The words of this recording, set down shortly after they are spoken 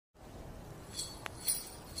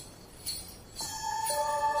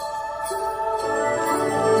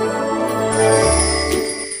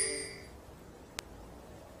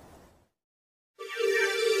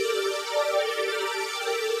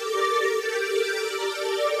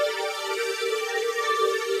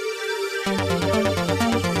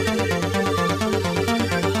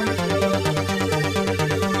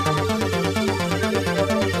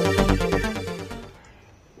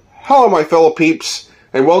my fellow peeps,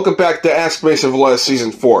 and welcome back to Ask Mason Velez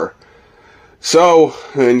Season 4. So,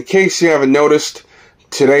 in case you haven't noticed,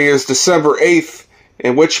 today is December 8th,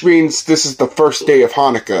 and which means this is the first day of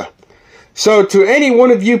Hanukkah. So, to any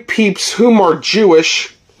one of you peeps whom are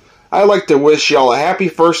Jewish, I'd like to wish y'all a happy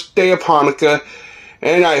first day of Hanukkah,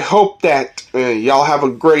 and I hope that y'all have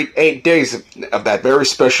a great 8 days of that very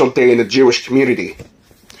special day in the Jewish community.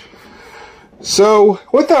 So,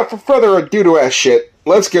 without further ado to ass shit,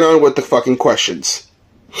 let's get on with the fucking questions.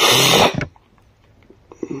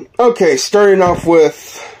 Okay, starting off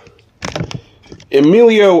with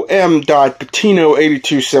Emilio M. Patino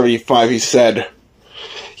 8275. He said,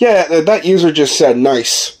 "Yeah, that user just said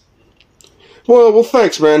nice." Well,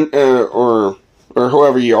 thanks, man, or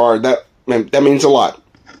whoever you are. That means a lot.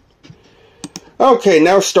 Okay,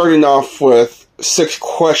 now starting off with 6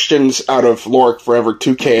 questions out of Loric Forever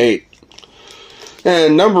 2K8.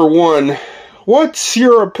 And number 1, what's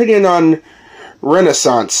your opinion on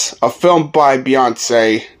Renaissance, a film by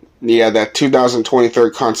Beyonce? Yeah, that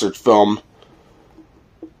 2023 concert film.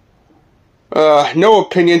 No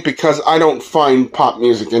opinion because I don't find pop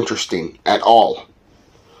music interesting at all.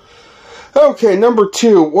 Okay, number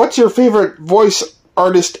 2, what's your favorite voice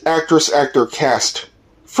artist, actress, actor, cast?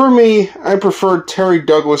 For me, I prefer Terry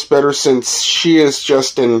Douglas better since she is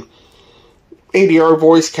just an ADR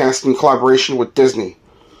voice cast in collaboration with Disney.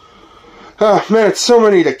 Man, it's so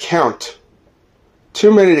many to count.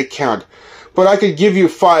 Too many to count. But I could give you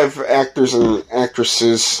 5 actors and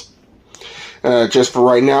actresses just for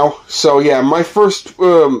right now. So yeah, my favorite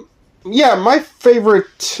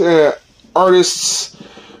artists,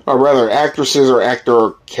 or rather actresses or actor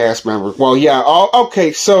or cast members. Well, yeah,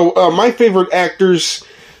 okay, so my favorite actors,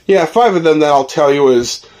 yeah, 5 of them that I'll tell you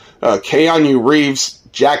is Keanu Reeves,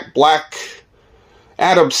 Jack Black,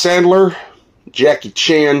 Adam Sandler, Jackie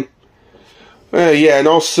Chan, yeah, and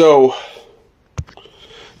also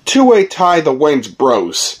two-way tie, the Wayans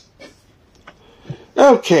Bros.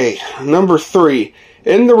 Okay, number 3.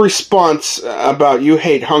 In the response about you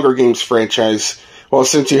hate Hunger Games franchise, well,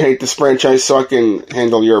 since you hate this franchise, so I can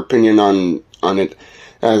handle your opinion on it,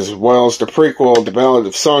 as well as the prequel, The Ballad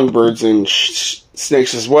of Songbirds, and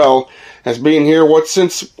Snakes as well, as being here,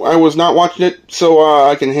 since I was not watching it, so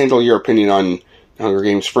I can handle your opinion on the Hunger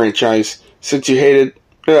Games franchise, since you hate it.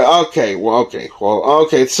 Okay,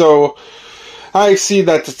 so I see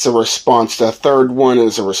that it's a response. The third one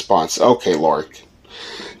is a response. Okay, Loric.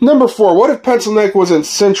 Number 4, what if Pencil Neck was in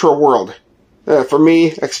Central World? For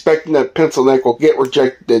me, expecting that Pencil Neck will get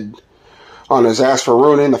rejected on his ass for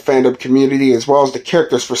ruining the fandom community as well as the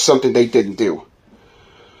characters for something they didn't do.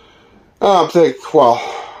 I'm thinking, well,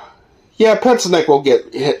 yeah, Pencil Neck will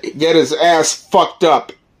get his ass fucked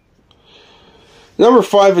up. Number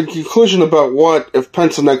 5, in conclusion about what if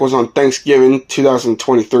Pencil Neck was on Thanksgiving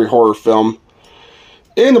 2023 horror film.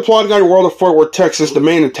 In the plot guide world of Fort Worth, Texas, the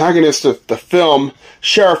main antagonist of the film,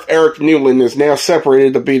 Sheriff Eric Newland, is now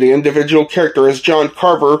separated to be the individual character as John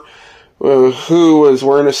Carver, who is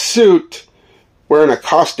wearing a suit, wearing a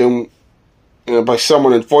costume by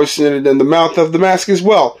someone and voicing it in the mouth of the mask as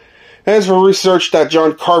well. As for research that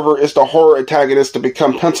John Carver is the horror antagonist to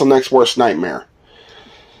become Pencil Neck's worst nightmare.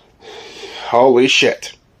 Holy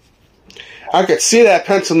shit. I could see that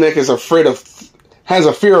Pencil Neck has a fear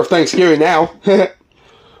of Thanksgiving now.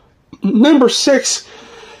 Number 6,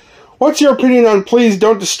 what's your opinion on Please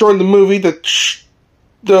Don't Destroy the movie,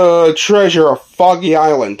 The Treasure of Foggy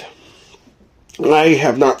Island? I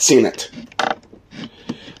have not seen it.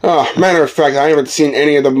 Matter of fact, I haven't seen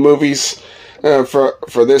any of the movies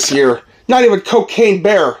for this year. Not even Cocaine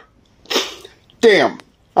Bear. Damn,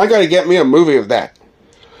 I gotta get me a movie of that.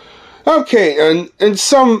 Okay,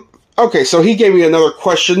 so he gave me another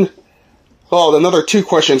question. Well, another 2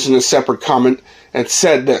 questions in a separate comment, and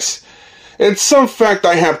said this. It's some fact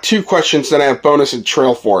I have 2 questions that I have bonus and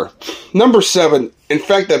trail for. Number 7, in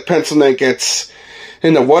fact that Pencil Neck gets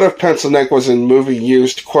in the what if Pencil Neck was in movie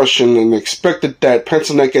used question, and expected that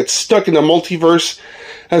Pencil Neck gets stuck in the multiverse,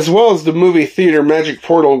 as well as the movie theater magic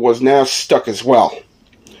portal was now stuck as well.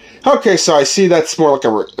 Okay, so I see that's more like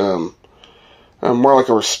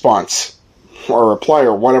a response, or a reply,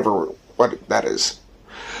 or what that is.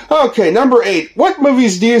 Okay, number 8. What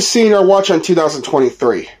movies do you see or watch on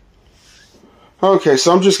 2023? Okay,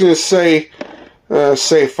 so I'm just going to say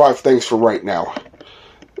 5 things for right now.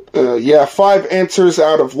 Yeah, 5 answers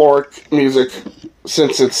out of Loric music,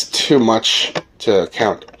 since it's too much to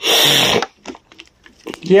count.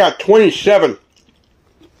 Yeah, 27.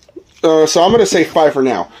 So I'm going to say 5 for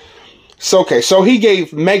now. So, okay, so he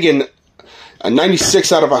gave Megan a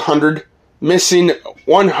 96 out of 100, Missing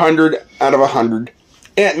 100 out of 100,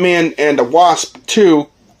 Ant-Man and the Wasp 2,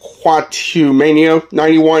 Quatumania,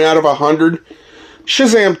 91 out of 100.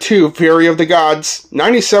 Shazam 2, Fury of the Gods,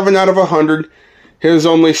 97 out of 100. His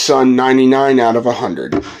Only Son, 99 out of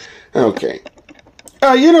 100. Okay.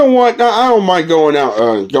 You know what? I don't mind going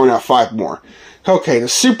out 5 more. Okay, the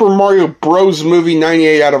Super Mario Bros. Movie,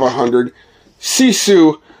 98 out of 100.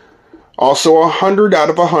 Sisu, also 100 out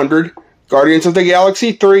of 100. Guardians of the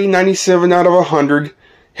Galaxy 3, 97 out of 100.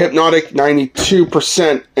 Hypnotic,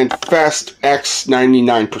 92%. And Fast X,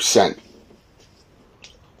 99%.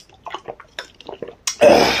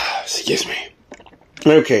 Excuse me.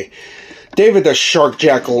 Okay. David the Shark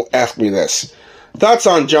Jackal asked me this. Thoughts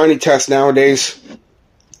on Johnny Test nowadays?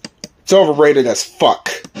 It's overrated as fuck.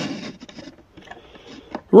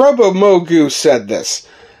 Robo Mogu said this.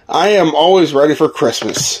 I am always ready for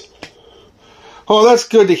Christmas. Oh, that's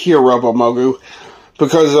good to hear, Robo Mogu,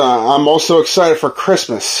 because I'm also excited for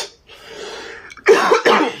Christmas.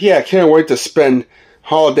 Yeah, I can't wait to spend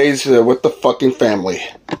holidays with the fucking family.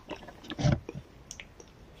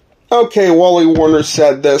 Okay, Wally Warner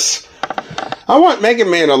said this. I want Mega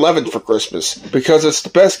Man 11 for Christmas, because it's the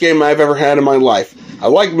best game I've ever had in my life. I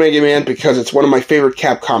like Mega Man because it's one of my favorite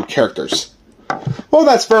Capcom characters. Well,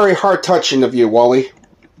 that's very heart-touching of you, Wally.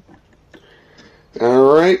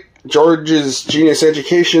 Alright, George's Genius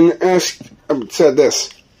Education said this.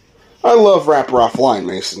 I love Rapper Offline,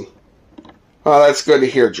 Mason. Oh, that's good to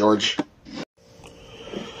hear, George.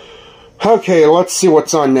 Okay, let's see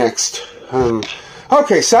what's on next.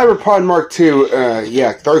 Okay, Cyberpod Mark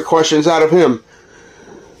II, 3 questions out of him.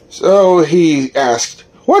 So, he asked,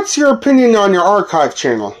 what's your opinion on your archive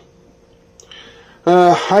channel?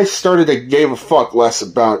 I started to give a fuck less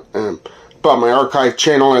about my archive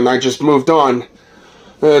channel, and I just moved on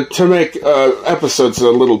to make episodes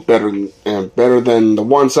a little better than the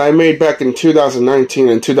ones I made back in 2019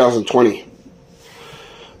 and 2020.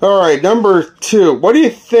 Alright, number 2. What do you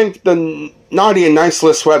think the Naughty and Nice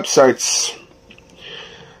List websites...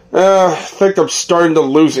 I think I'm starting to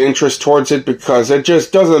lose interest towards it because it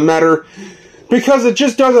just doesn't matter. Because it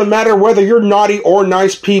just doesn't matter whether you're naughty or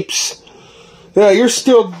nice, peeps. You're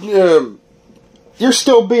still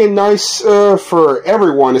being nice for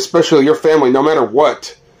everyone, especially your family, no matter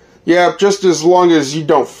what. Yeah, just as long as you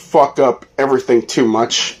don't fuck up everything too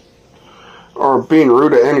much, or being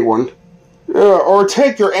rude to anyone, or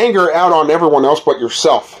take your anger out on everyone else but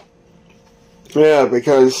yourself. Yeah,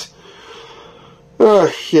 because.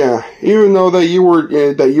 Even though that you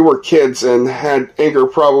were kids and had anger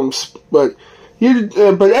problems, but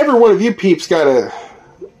every one of you peeps gotta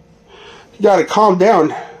calm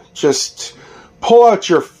down. Just pull out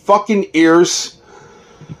your fucking ears,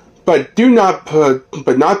 but not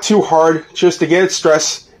too hard, just to get it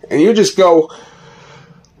stressed, and you just go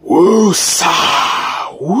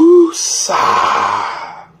woo-sa,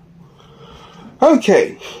 woo-sa.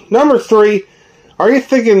 Okay, number 3. Are you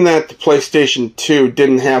thinking that the PlayStation 2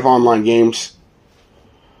 didn't have online games?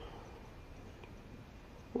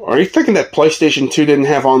 Are you thinking that PlayStation 2 didn't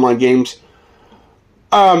have online games?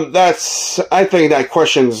 I think that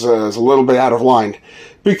question's is a little bit out of line.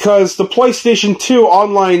 Because the PlayStation 2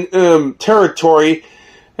 online territory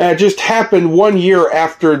just happened 1 year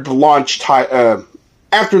after the launch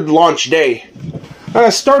day.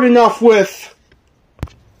 Starting off with...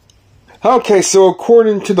 Okay, so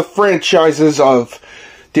according to the franchises of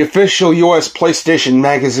the official US PlayStation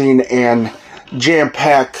magazine and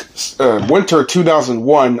Jam-Pack Winter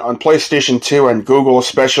 2001 on PlayStation 2 and Google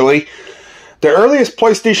especially, the earliest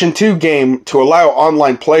PlayStation 2 game to allow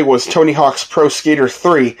online play was Tony Hawk's Pro Skater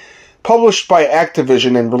 3, published by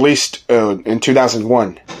Activision and released in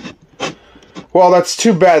 2001. Well, that's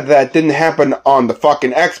too bad that didn't happen on the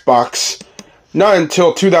fucking Xbox, not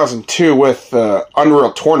until 2002 with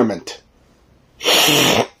Unreal Tournament.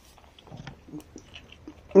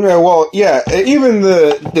 Yeah, well, yeah, even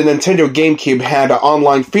the Nintendo GameCube had an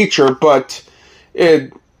online feature, but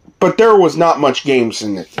there was not much games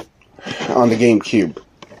in it on the GameCube.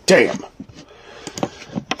 Damn.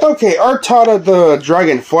 Okay, Artada the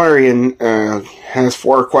Dragon Flarian has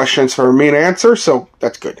 4 questions for me to answer, so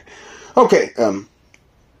that's good. Okay,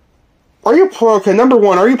 number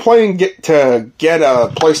 1, are you planning to get a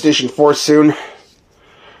PlayStation 4 soon?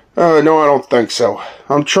 No, I don't think so.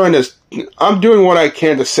 I'm doing what I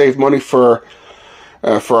can to save money for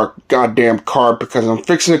a goddamn car because I'm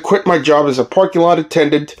fixing to quit my job as a parking lot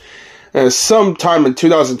attendant sometime in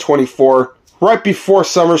 2024, right before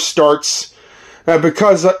summer starts,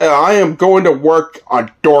 because I am going to work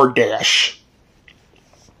on DoorDash.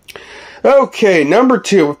 Okay, number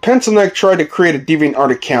 2. If Pencil Neck tried to create a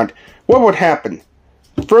DeviantArt account, what would happen?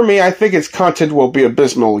 For me, I think its content will be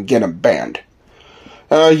abysmal and get him banned.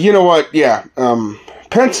 You know what? Yeah.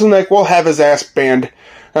 Pencil Neck will have his ass banned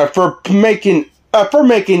for making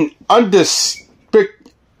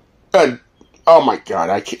oh my god,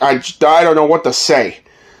 I don't know what to say.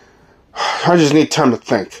 I just need time to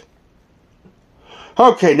think.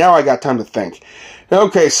 Okay, now I got time to think.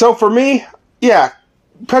 Okay, so for me, yeah,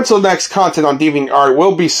 Pencil Neck's content on DeviantArt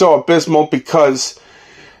will be so abysmal because,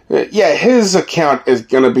 yeah, his account is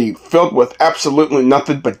going to be filled with absolutely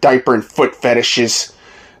nothing but diaper and foot fetishes.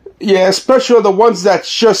 Yeah, especially the ones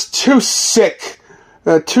that's just too sick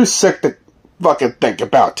to fucking think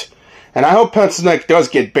about. And I hope Pencil Neck does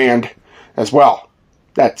get banned as well.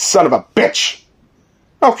 That son of a bitch.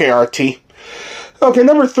 Okay, RT. Okay,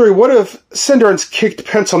 number 3, what if Cinderance kicked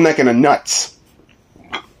Pencil Neck in the nuts?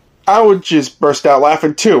 I would just burst out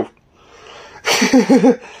laughing too.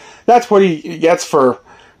 That's what he gets for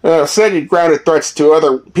sending grounded threats to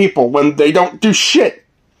other people when they don't do shit.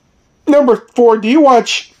 Number 4, do you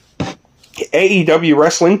watch AEW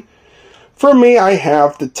wrestling? For me, I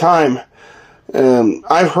have the time.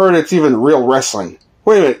 I've heard it's even real wrestling.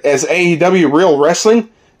 Wait a minute, is AEW real wrestling?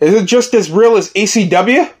 Is it just as real as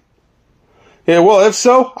ECW? Yeah, well, if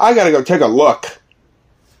so, I gotta go take a look.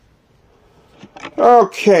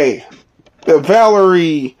 Okay.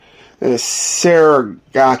 Valerie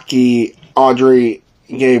Saragaki Audrey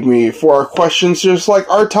gave me 4 questions just like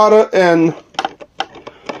Artada and...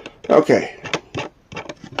 Okay.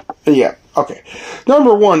 Yeah, okay.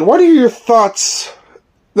 Number 1, what are your thoughts...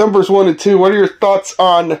 Numbers 1 and 2, what are your thoughts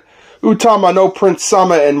on Utama no Prince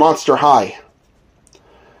Sama and Monster High?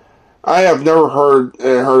 I have never heard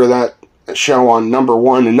of that show on number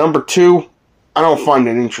 1, and number 2, I don't find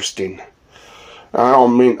it interesting. I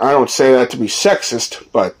don't say that to be sexist,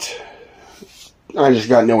 but I just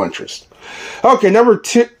got no interest. Okay, number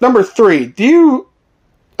 3, numbers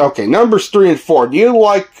 3 and 4, do you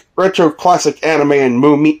like retro classic anime and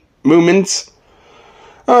Moomins?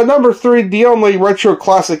 Number 3, the only retro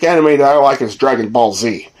classic anime that I like is Dragon Ball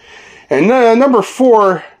Z. And number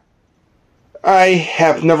 4, I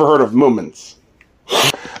have never heard of Moomins.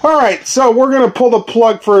 Alright, so we're going to pull the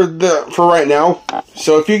plug for right now.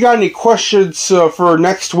 So if you got any questions for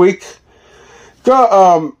next week,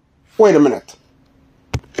 go, wait a minute.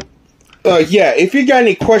 Yeah, if you got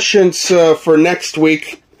any questions for next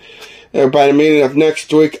week, by the meaning of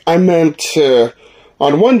next week, I meant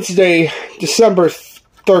on Wednesday, December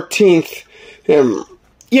 13th,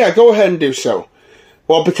 yeah, go ahead and do so.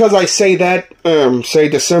 Well, because I say that, say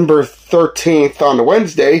December 13th on the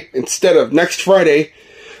Wednesday, instead of next Friday,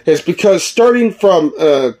 is because starting from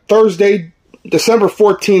Thursday, December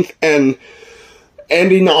 14th, and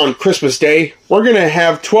ending on Christmas Day, we're going to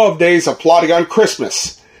have 12 days of plotting on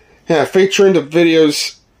Christmas, featuring the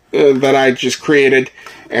videos that I just created,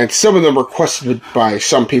 and some of them requested by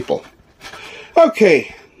some people.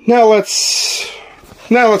 Okay, now let's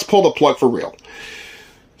pull the plug for real.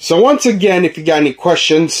 So once again, if you got any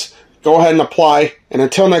questions, go ahead and apply. And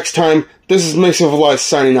until next time, this is Velez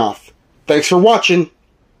signing off. Thanks for watching.